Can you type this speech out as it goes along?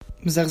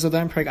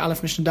The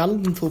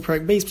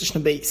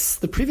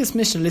previous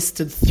Mishnah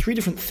listed 3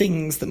 different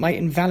things that might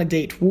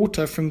invalidate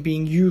water from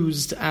being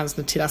used as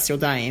Netilas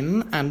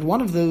Yodayim, and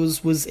one of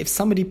those was if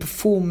somebody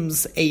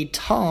performs a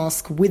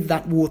task with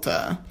that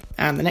water.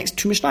 And the next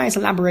 2 Mishnahs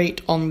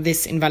elaborate on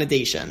this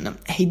invalidation.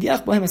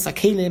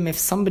 If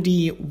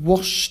somebody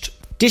washed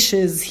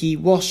dishes, he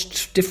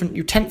washed different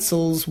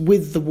utensils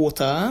with the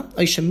water,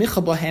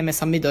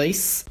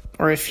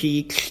 or if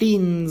he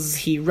cleans,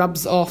 he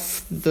rubs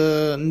off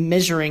the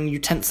measuring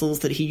utensils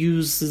that he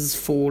uses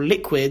for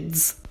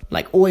liquids,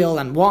 like oil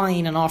and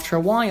wine, and after a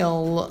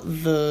while,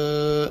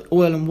 the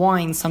oil and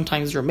wine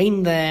sometimes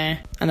remain there,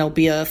 and there'll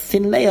be a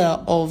thin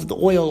layer of the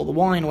oil or the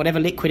wine,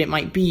 whatever liquid it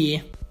might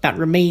be, that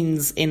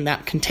remains in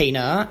that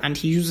container, and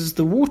he uses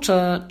the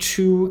water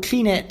to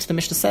clean it. The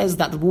Mishnah says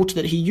that the water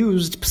that he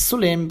used,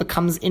 psulim,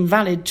 becomes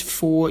invalid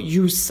for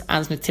use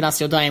as Netilas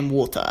Yodayim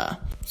water.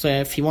 So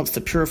if he wants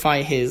to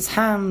purify his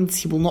hands,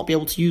 he will not be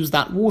able to use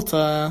that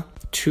water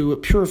to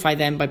purify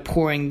them by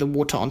pouring the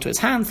water onto his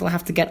hands. He'll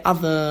have to get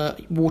other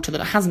water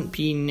that hasn't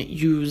been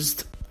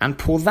used and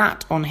pour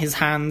that on his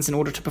hands in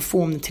order to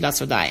perform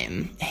Netilas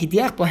Yodayim.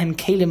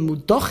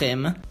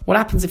 What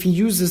happens if he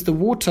uses the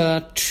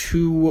water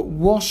to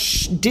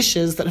wash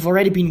dishes that have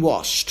already been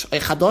washed,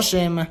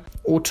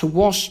 or to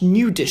wash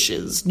new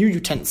dishes, new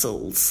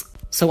utensils?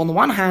 So on the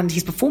one hand,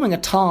 he's performing a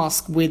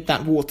task with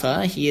that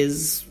water. He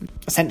is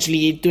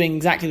essentially doing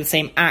exactly the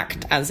same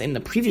act as in the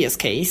previous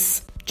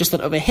case, just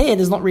that over here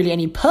there's not really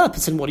any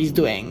purpose in what he's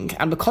doing.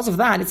 And because of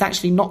that, it's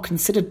actually not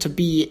considered to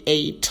be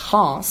a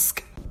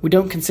task. We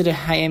don't consider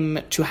him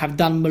to have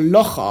done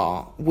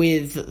melacha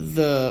with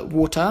the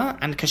water,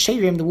 and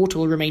kasherim, the water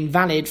will remain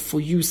valid for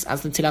use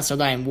as Netilas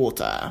Yodayim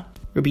water.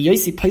 Rabbi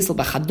Yossi Paisel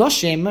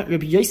B'Chadoshim,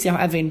 Rabbi Yossi,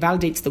 however,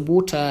 invalidates the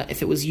water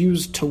if it was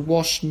used to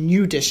wash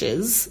new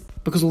dishes,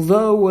 because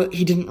although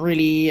he didn't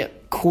really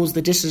cause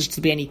the dishes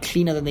to be any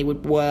cleaner than they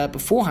were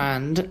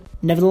beforehand,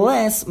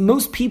 nevertheless,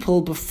 most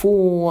people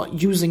before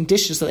using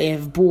dishes that they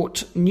have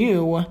bought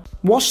new,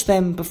 wash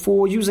them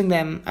before using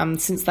them,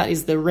 and since that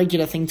is the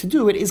regular thing to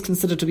do, it is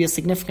considered to be a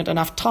significant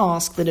enough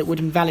task that it would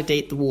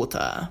invalidate the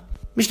water.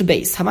 Mishnah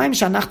Beis,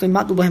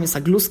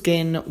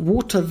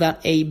 water that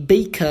a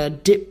baker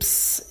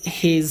dips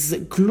his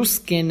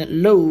gluskin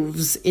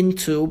loaves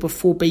into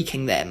before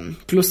baking them.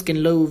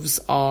 Gluskin loaves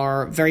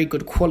are very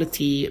good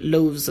quality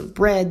loaves of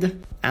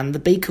bread, and the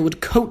baker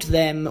would coat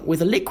them with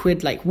a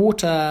liquid like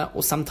water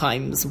or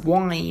sometimes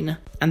wine,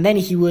 and then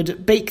he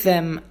would bake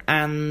them,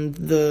 and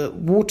the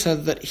water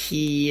that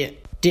he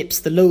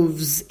dips the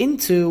loaves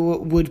into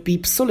would be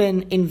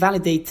psulin,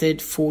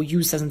 invalidated for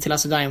use as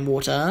Netilas Yodayim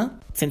water.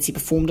 Since he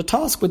performed a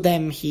task with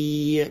them,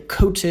 he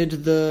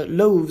coated the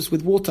loaves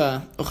with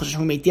water.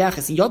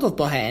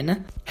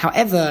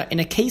 However, in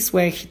a case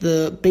where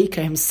the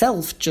baker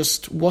himself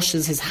just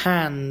washes his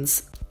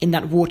hands in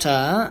that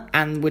water,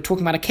 and we're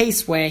talking about a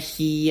case where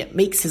he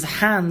makes his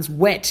hands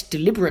wet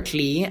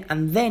deliberately,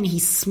 and then he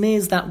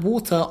smears that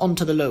water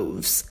onto the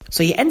loaves.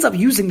 So he ends up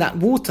using that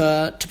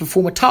water to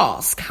perform a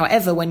task.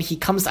 However, when he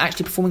comes to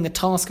actually performing the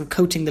task of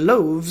coating the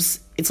loaves,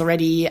 it's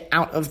already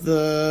out of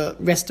the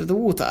rest of the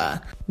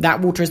water.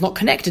 That water is not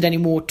connected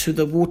anymore to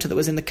the water that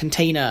was in the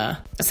container.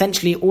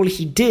 Essentially, all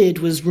he did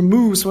was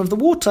remove some of the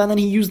water, and then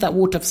he used that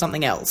water for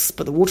something else.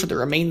 But the water that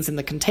remains in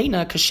the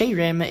container,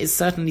 kasherim, is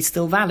certainly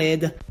still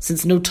valid,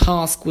 since no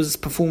task was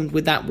performed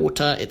with that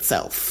water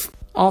itself.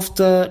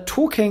 After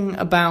talking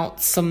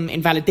about some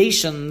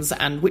invalidations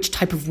and which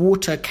type of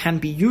water can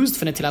be used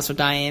for Netilas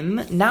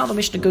Yodayim, now the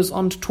Mishnah goes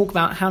on to talk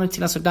about how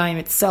Netilas Yodayim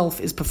itself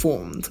is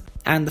performed.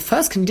 And the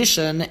first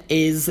condition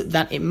is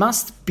that it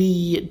must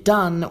be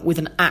done with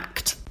an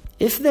act.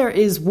 If there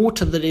is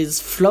water that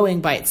is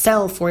flowing by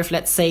itself, or if,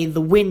 let's say,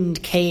 the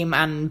wind came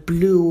and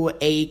blew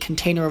a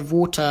container of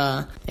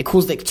water, it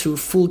caused it to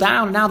fall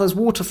down, and now there's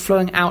water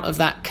flowing out of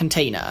that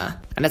container.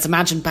 And let's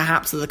imagine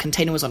perhaps that the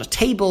container was on a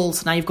table,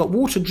 so now you've got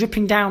water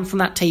dripping down from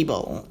that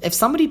table. If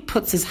somebody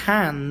puts his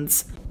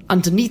hands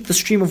underneath the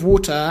stream of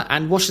water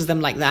and washes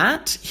them like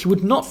that, he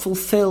would not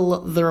fulfill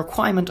the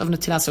requirement of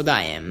Netilas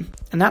Yodayim.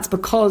 And that's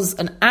because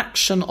an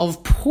action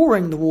of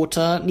pouring the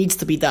water needs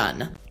to be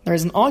done. There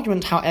is an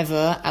argument,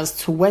 however, as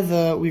to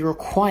whether we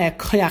require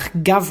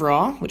koyach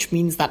gavra, which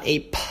means that a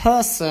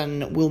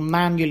person will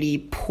manually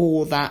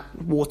pour that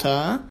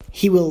water.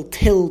 He will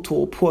tilt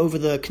or pour over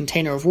the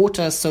container of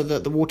water so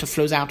that the water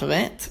flows out of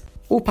it.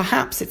 Or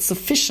perhaps it's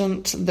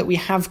sufficient that we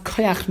have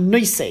koyach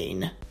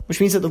noisein, which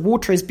means that the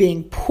water is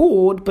being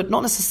poured, but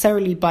not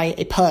necessarily by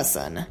a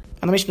person.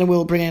 And the Mishnah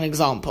will bring an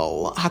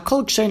example.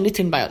 Hakol kshein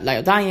litin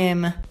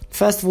layodayim.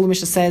 First of all, the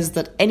Mishnah says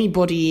that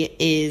anybody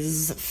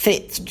is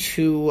fit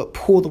to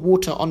pour the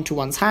water onto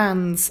one's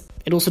hands.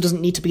 It also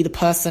doesn't need to be the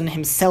person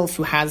himself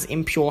who has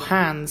impure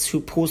hands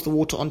who pours the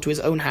water onto his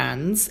own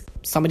hands.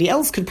 Somebody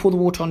else could pour the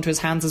water onto his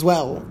hands as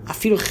well.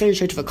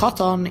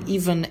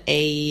 Even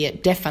a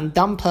deaf and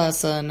dumb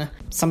person,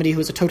 somebody who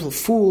is a total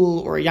fool,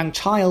 or a young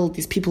child,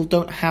 these people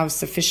don't have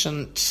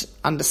sufficient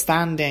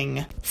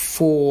understanding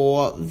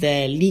for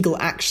their legal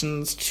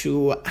actions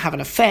to have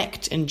an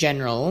effect in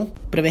general.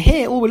 But over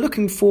here, all we're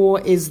looking for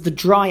is the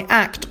dry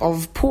act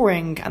of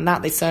pouring, and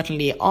that they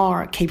certainly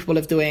are capable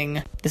of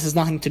doing. This has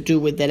nothing to do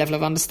with their level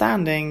of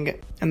understanding,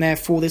 and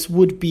therefore this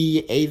would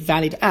be a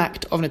valid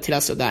act of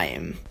Netilas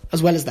Yadayim.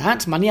 As well as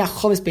that, maniach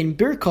chovis bein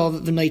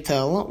birkov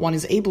v'noitel, one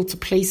is able to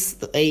place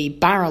a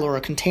barrel or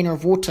a container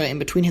of water in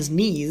between his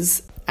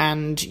knees,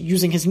 and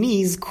using his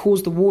knees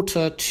cause the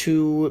water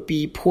to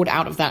be poured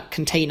out of that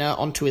container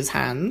onto his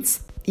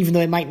hands. Even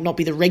though it might not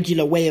be the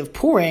regular way of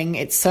pouring,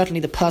 it's certainly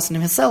the person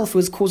himself who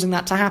is causing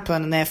that to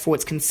happen, and therefore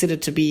it's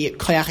considered to be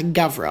koyach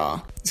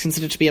gavra. It's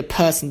considered to be a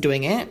person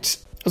doing it.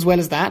 As well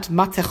as that,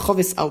 matech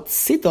chovis al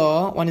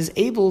tzida, one is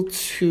able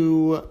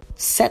to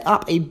set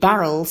up a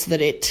barrel so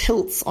that it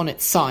tilts on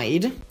its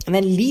side, and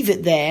then leave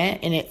it there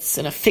in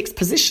a fixed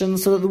position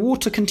so that the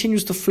water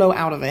continues to flow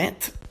out of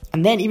it.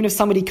 And then even if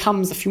somebody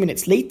comes a few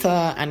minutes later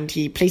and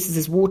he places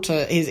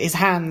his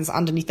hands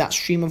underneath that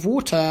stream of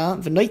water,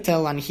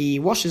 v'noitel, and he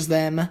washes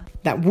them,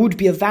 that would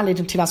be a valid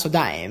Netilas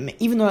Yadayim,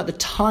 even though at the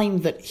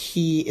time that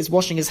he is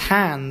washing his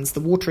hands,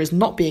 the water is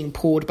not being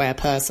poured by a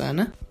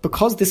person,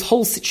 because this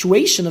whole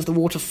situation of the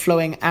water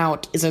flowing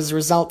out is as a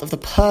result of the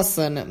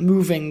person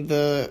moving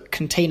the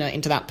container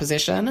into that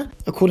position.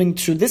 According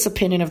to this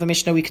opinion of the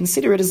Mishnah, we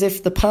consider it as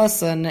if the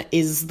person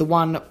is the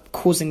one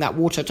causing that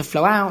water to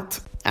flow out,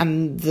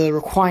 and the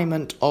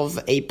requirement of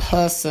a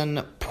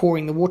person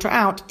pouring the water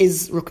out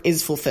is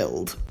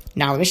fulfilled.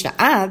 Now the Mishnah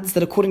adds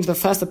that according to the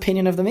first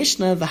opinion of the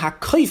Mishnah, the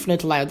hakoif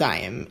Netilas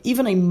Yadayim,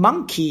 even a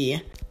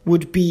monkey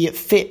would be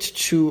fit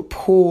to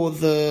pour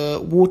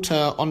the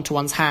water onto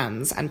one's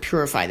hands and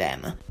purify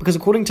them. Because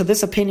according to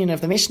this opinion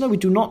of the Mishnah, we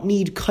do not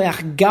need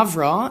koyach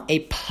gavra, a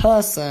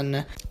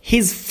person,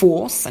 his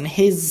force and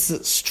his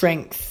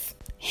strength,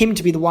 him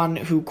to be the one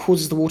who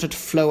causes the water to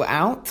flow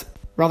out.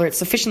 Rather, it's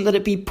sufficient that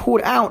it be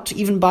poured out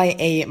even by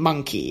a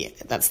monkey.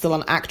 That's still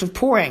an act of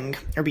pouring.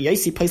 Rabbi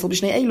Yossi paisel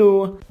b'shnei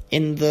elu.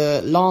 In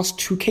the last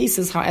two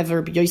cases, however,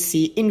 Rabbi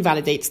Yossi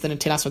invalidates the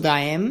Netilas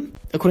Yadayim.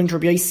 According to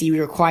Rabbi Yossi, we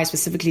require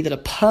specifically that a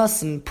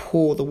person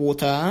pour the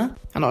water.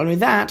 And not only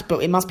that,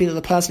 but it must be that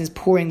the person is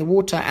pouring the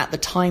water at the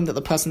time that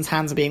the person's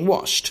hands are being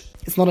washed.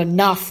 It's not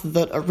enough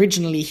that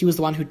originally he was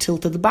the one who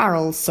tilted the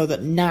barrel so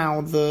that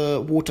now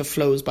the water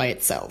flows by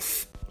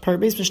itself.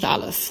 Parabes Mishnah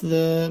Aleph.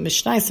 The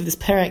Mishnayos of this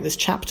parak, this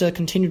chapter,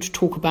 continue to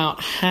talk about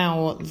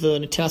how the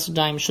Netilas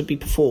Yadayim should be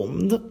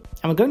performed. And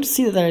we're going to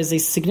see that there is a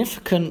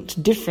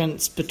significant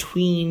difference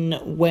between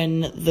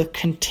when the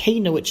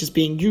container which is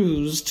being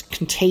used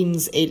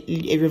contains a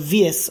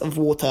revius of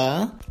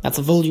water. That's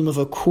a volume of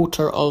a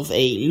quarter of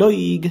a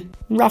loig,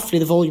 roughly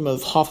the volume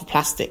of half a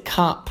plastic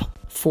cup.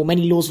 For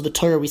many laws of the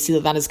Torah, we see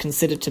that that is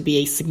considered to be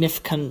a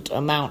significant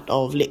amount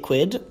of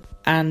liquid.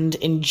 And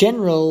in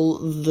general,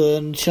 the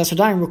Netilas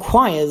Yadayim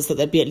requires that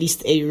there be at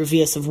least a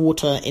revius of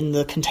water in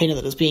the container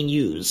that is being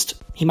used.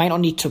 He might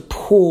not need to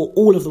pour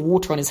all of the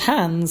water on his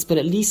hands, but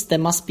at least there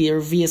must be a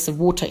revius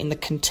of water in the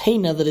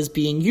container that is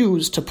being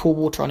used to pour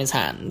water on his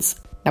hands.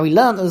 Now we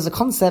learned that there's a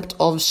concept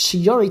of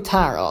shiori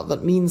tara,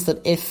 that means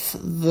that if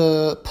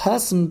the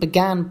person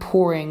began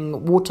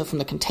pouring water from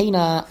the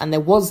container and there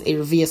was a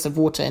revius of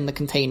water in the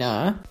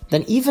container,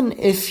 then even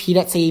if he,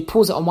 let's say,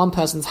 pours it on one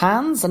person's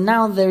hands and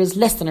now there is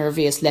less than a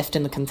revius left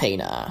in the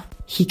container,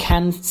 he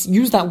can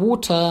use that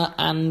water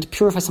and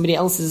purify somebody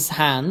else's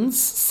hands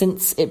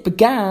since it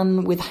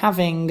began with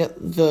having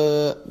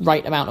the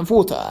right amount of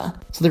water.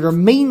 So the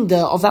remainder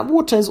of that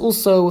water is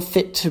also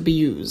fit to be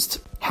used.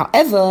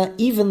 However,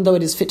 even though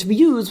it is fit to be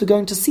used, we're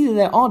going to see that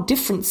there are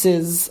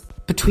differences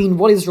between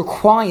what is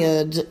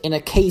required in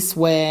a case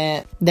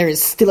where there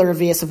is still a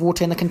revius of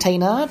water in the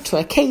container to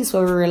a case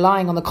where we're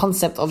relying on the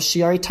concept of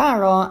shiori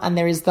tara and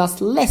there is thus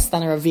less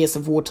than a revius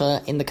of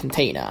water in the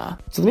container.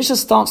 So the Mishnah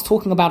starts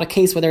talking about a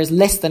case where there is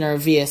less than a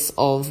revius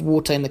of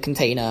water in the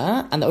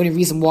container, and the only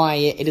reason why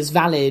it is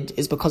valid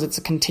is because it's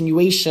a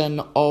continuation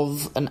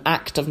of an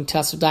act of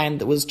Netilas Yadayim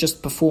that was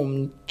just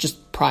performed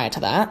just prior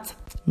to that.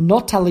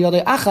 Not al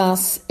yodei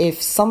achas, if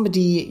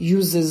somebody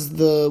uses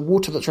the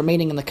water that's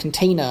remaining in the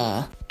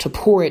container to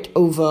pour it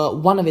over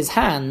one of his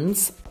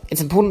hands,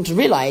 it's important to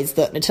realize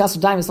that Netilas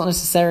Yadayim is not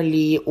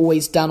necessarily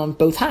always done on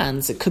both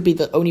hands. It could be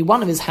that only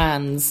one of his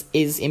hands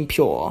is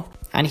impure,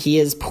 and he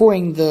is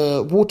pouring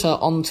the water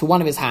onto one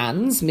of his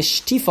hands,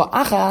 mishtifa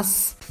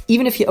achas.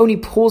 Even if he only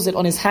pours it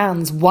on his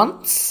hands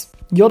once,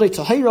 yodei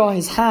tahira,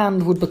 his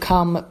hand would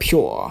become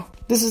pure.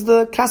 This is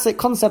the classic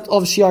concept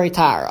of shiori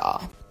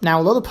tara. Now,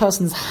 although the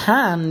person's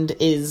hand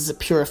is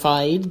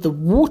purified, the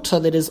water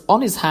that is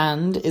on his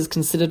hand is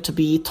considered to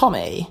be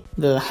tomei.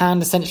 The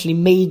hand essentially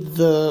made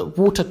the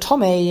water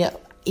tomei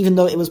even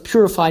though it was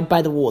purified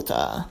by the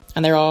water.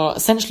 And there are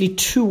essentially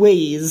two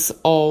ways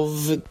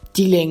of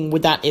dealing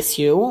with that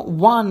issue.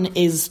 One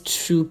is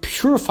to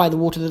purify the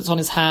water that's on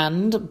his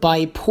hand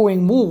by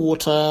pouring more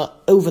water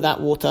over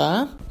that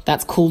water.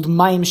 That's called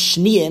Maim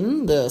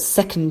Shniyim, the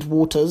second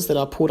waters that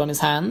are poured on his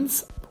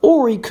hands.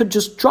 Or he could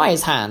just dry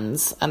his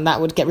hands, and that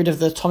would get rid of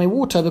the tummy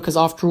water, because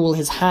after all,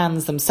 his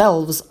hands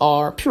themselves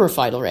are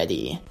purified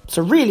already.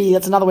 So really,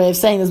 that's another way of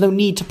saying there's no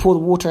need to pour the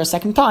water a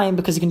second time,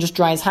 because he can just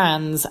dry his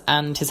hands,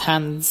 and his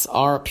hands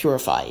are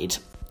purified.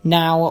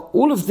 Now,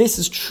 all of this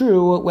is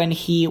true when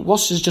he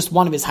washes just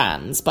one of his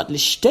hands, but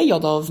lishtei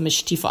yodov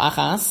mishtifa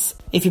achas,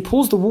 if he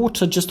pours the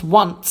water just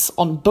once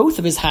on both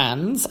of his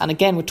hands, and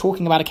again we're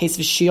talking about a case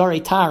of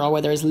shiorei tara,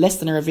 where there is less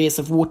than a revius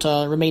of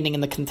water remaining in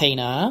the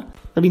container,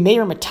 Rabbi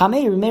Meir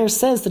Matame, Rabbi Meir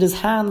says that his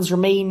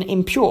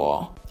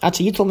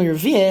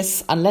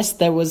unless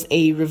there was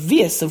a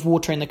revius of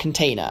water in the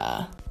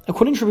container.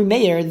 According to Rabbi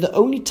Meir, the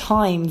only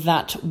time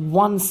that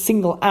one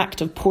single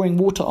act of pouring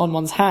water on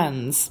one's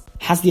hands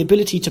has the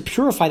ability to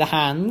purify the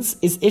hands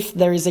is if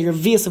there is a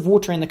revius of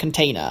water in the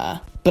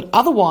container. But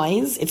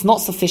otherwise, it's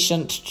not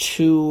sufficient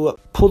to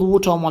pour the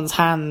water on one's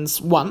hands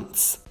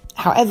once.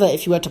 However,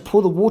 if you were to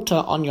pour the water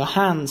on your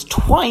hands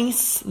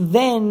twice,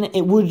 then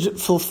it would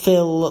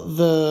fulfill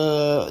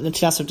the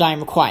Netilas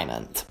Yadayim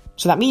requirement.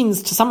 So that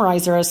means, to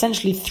summarize, there are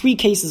essentially three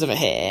cases over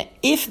here.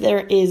 If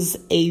there is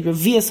a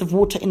revius of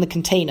water in the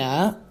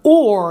container,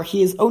 or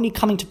he is only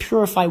coming to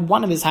purify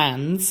one of his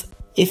hands,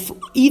 if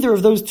either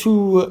of those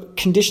two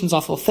conditions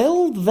are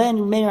fulfilled,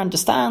 then Meir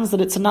understands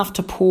that it's enough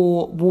to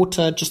pour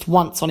water just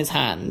once on his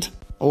hand,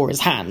 or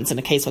his hands in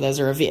a case where there's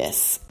a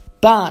revius.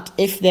 But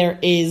if there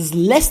is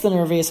less than a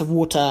revius of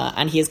water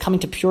and he is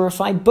coming to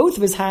purify both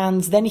of his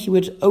hands, then he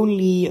would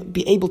only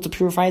be able to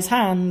purify his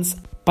hands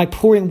by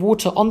pouring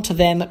water onto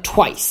them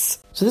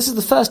twice. So this is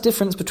the first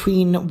difference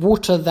between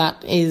water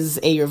that is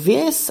a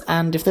revius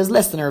and if there's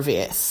less than a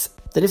revius.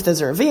 That if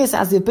there's a revius, it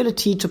has the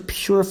ability to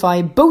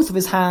purify both of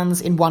his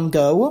hands in one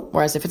go,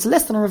 whereas if it's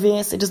less than a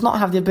revius, it does not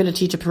have the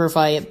ability to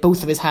purify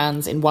both of his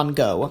hands in one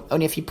go,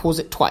 only if he pours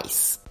it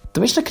twice. The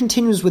Mishnah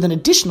continues with an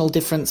additional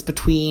difference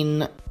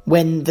between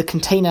when the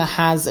container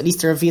has at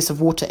least a revius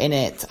of water in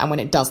it and when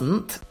it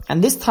doesn't.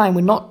 And this time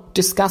we're not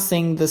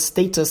discussing the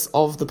status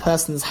of the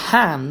person's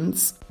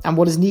hands and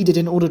what is needed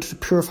in order to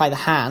purify the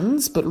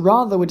hands, but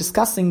rather we're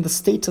discussing the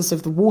status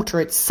of the water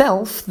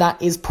itself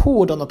that is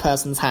poured on the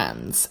person's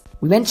hands.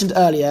 We mentioned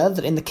earlier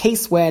that in the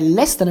case where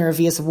less than a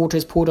revius of water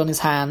is poured on his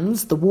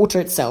hands, the water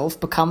itself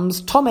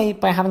becomes tomei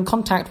by having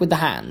contact with the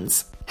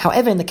hands.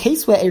 However, in the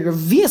case where a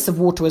revius of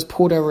water was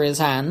poured over his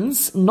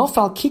hands,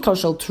 nofal kikar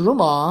shel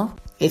truma,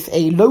 if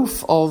a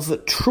loaf of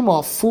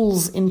truma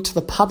falls into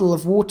the puddle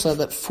of water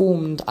that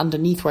formed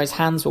underneath where his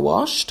hands were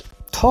washed,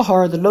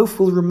 tohar, the loaf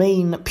will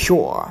remain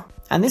pure.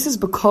 And this is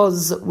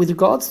because with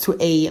regards to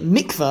a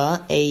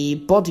mikveh, a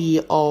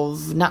body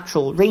of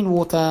natural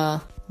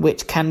rainwater,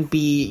 which can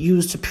be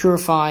used to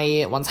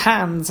purify one's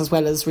hands as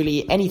well as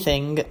really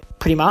anything,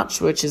 pretty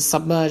much, which is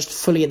submerged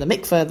fully in the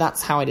mikveh,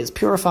 that's how it is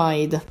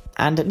purified.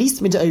 And at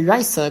least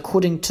mid'oraisa,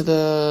 according to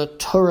the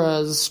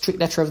Torah's strict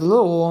letter of the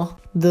law,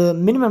 the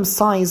minimum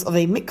size of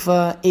a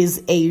mikveh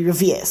is a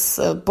revius,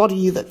 a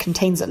body that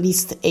contains at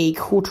least a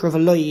quarter of a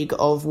loig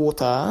of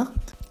water.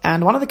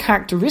 And one of the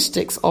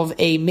characteristics of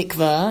a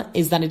mikveh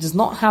is that it does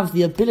not have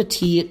the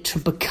ability to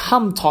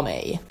become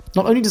tomei.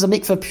 Not only does a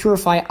mikveh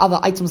purify other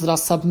items that are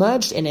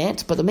submerged in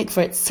it, but the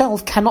mikveh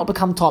itself cannot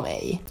become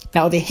tomei.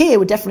 Now over here,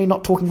 we're definitely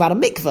not talking about a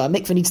mikveh. A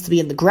mikveh needs to be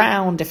in the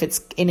ground. If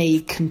it's in a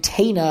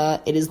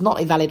container, it is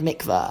not a valid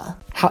mikveh.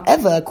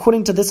 However,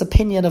 according to this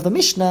opinion of the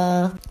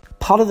Mishnah,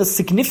 part of the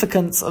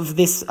significance of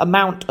this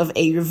amount of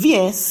a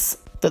revius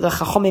that the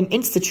Chachomim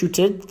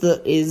instituted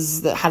that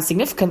has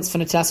significance for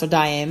Netilas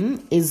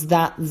Yadayim is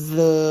that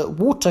the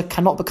water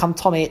cannot become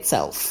tomei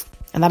itself.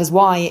 And that is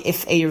why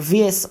if a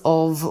revius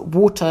of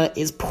water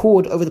is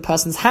poured over the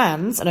person's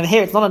hands, and over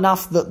here it's not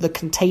enough that the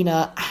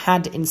container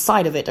had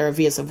inside of it a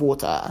revius of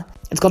water.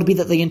 It's got to be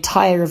that the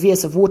entire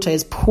revius of water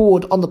is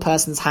poured on the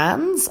person's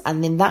hands,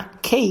 and in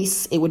that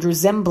case it would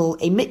resemble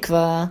a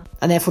mikveh,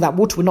 and therefore that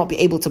water would not be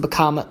able to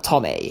become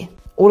tomei.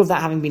 All of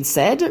that having been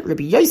said,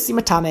 Rabbi Yossi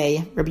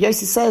Matame, Rabbi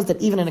Yossi says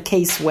that even in a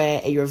case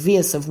where a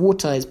revius of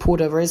water is poured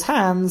over his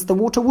hands, the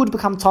water would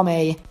become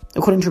tomei.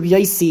 According to Rabbi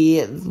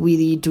Yossi,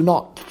 we do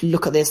not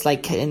look at this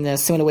like in a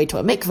similar way to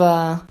a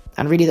mikveh,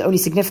 and really the only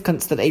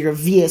significance that a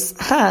revius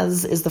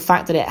has is the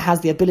fact that it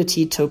has the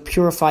ability to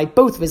purify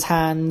both of his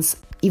hands,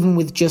 even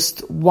with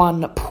just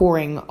one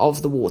pouring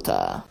of the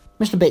water.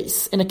 Mishnah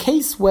Beis, in a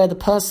case where the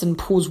person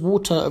pours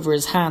water over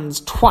his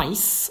hands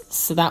twice,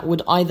 so that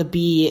would either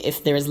be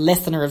if there is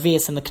less than a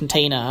revius in the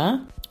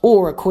container,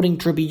 or according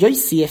to Rabbi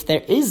Yossi, if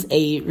there is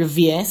a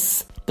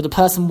revius, but the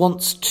person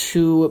wants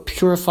to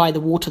purify the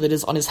water that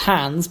is on his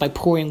hands by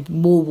pouring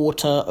more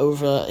water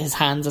over his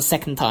hands a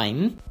second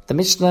time, The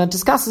Mishnah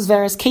discusses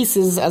various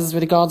cases as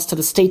regards to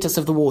the status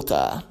of the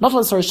water. Not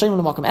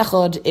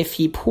if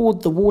he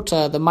poured the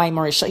water, the Mayim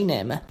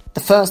Harishonim, the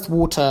first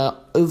water,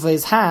 over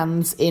his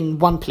hands in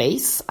one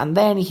place, and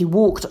then he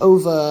walked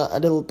over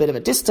a little bit of a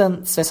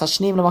distance, and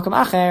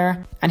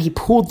he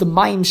poured the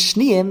Mayim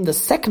Shniyim, the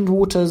second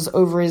waters,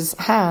 over his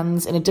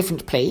hands in a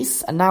different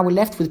place, and now we're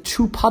left with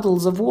two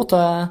puddles of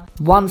water,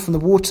 one from the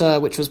water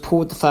which was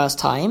poured the first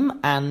time,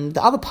 and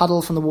the other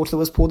puddle from the water that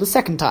was poured the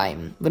second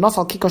time. If a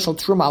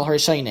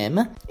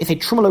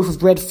truma loaf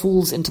of bread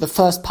falls into the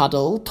first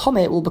puddle,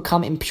 Tomei, it will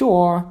become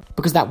impure,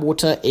 because that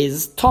water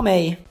is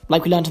Tomei,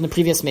 like we learned in the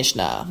previous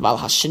Mishnah.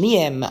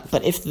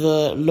 But if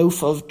the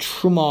loaf of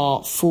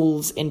truma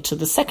falls into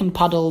the second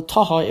puddle,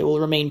 Tahar, it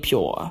will remain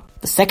pure.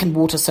 The second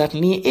water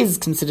certainly is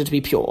considered to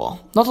be pure.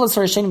 If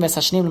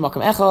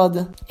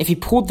he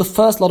poured the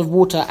first lot of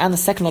water and the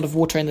second lot of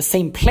water in the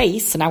same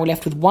place, so now we're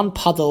left with one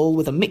puddle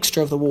with a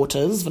mixture of the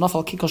waters.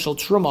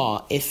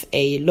 If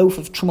a loaf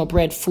of truma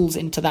bread falls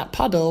into that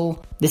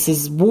puddle, this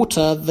is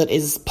water that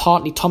is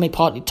partly Tomei,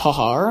 partly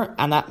Tahar,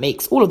 and that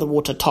makes all of the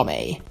water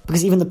Tomei.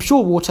 Because even the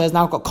pure water has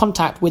now got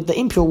contact with the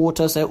impure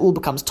water, so it all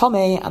becomes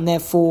Tomei, and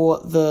therefore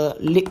the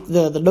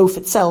loaf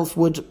itself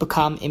would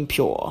become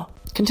impure.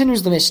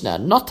 Continues the Mishnah,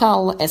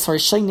 Notal es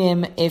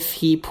harishonim, if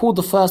he poured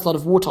the first lot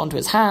of water onto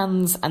his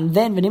hands, and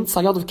then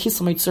v'nimtza yod of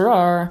kisam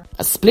mitzurar,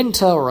 a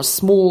splinter or a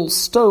small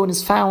stone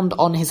is found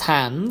on his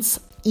hands,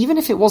 even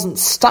if it wasn't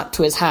stuck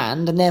to his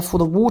hand, and therefore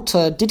the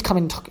water did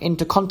come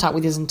into contact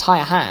with his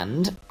entire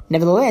hand,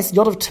 nevertheless,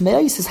 yod of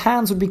tameis, his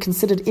hands would be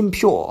considered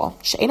impure.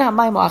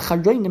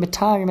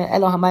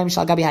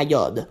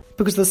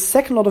 Because the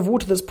second lot of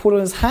water that's poured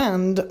on his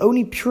hand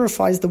only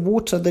purifies the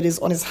water that is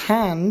on his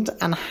hand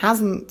and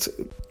hasn't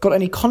got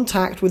any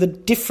contact with a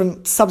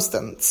different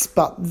substance.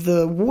 But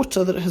the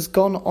water that has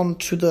gone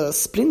onto the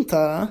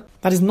splinter,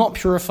 that is not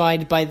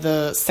purified by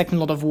the second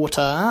lot of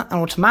water,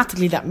 and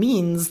automatically that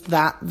means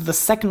that the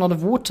second lot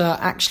of water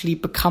actually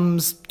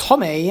becomes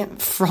Tomei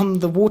from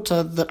the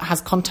water that has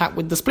contact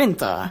with the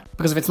splinter.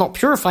 Because if it's not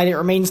purified, it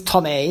remains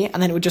Tomei,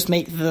 and then it would just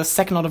make the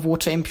second lot of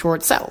water impure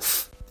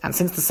itself. And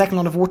since the second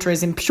lot of water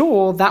is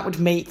impure, that would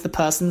make the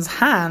person's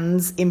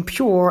hands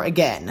impure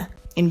again.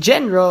 In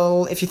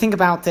general, if you think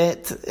about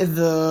it,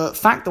 the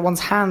fact that one's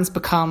hands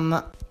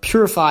become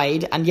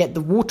purified and yet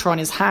the water on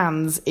his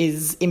hands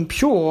is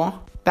impure,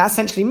 that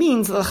essentially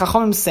means that the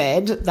Chachamim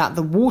said that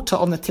the water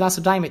on the Tilas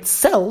Yadayim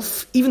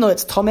itself, even though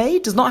it's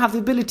Tomei, does not have the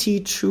ability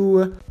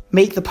to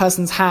make the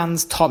person's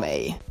hands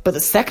Tomei. But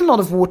the second lot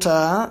of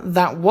water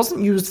that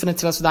wasn't used for the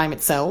Tilas Yadayim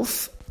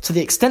itself, to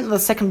the extent that the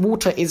second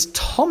water is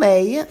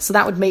Tomei, so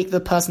that would make the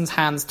person's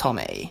hands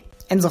Tomei.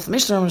 Ends off the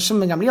Mishnah,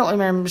 Shimon ben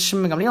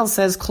Gamliel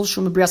says, Kol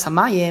shum b'brias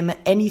hamayim,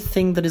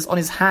 anything that is on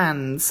his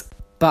hands,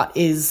 but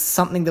is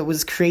something that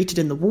was created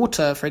in the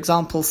water, for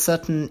example,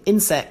 certain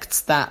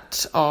insects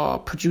that are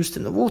produced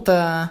in the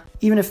water,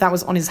 even if that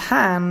was on his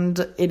hand,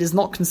 it is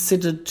not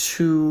considered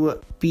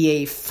to be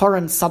a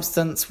foreign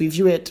substance. We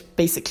view it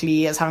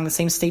basically as having the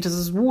same status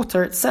as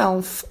water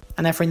itself,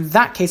 and therefore in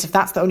that case, if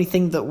that's the only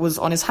thing that was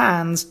on his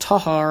hands,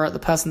 Tahar, the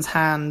person's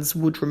hands,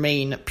 would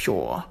remain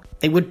pure.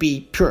 They would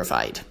be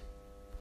purified.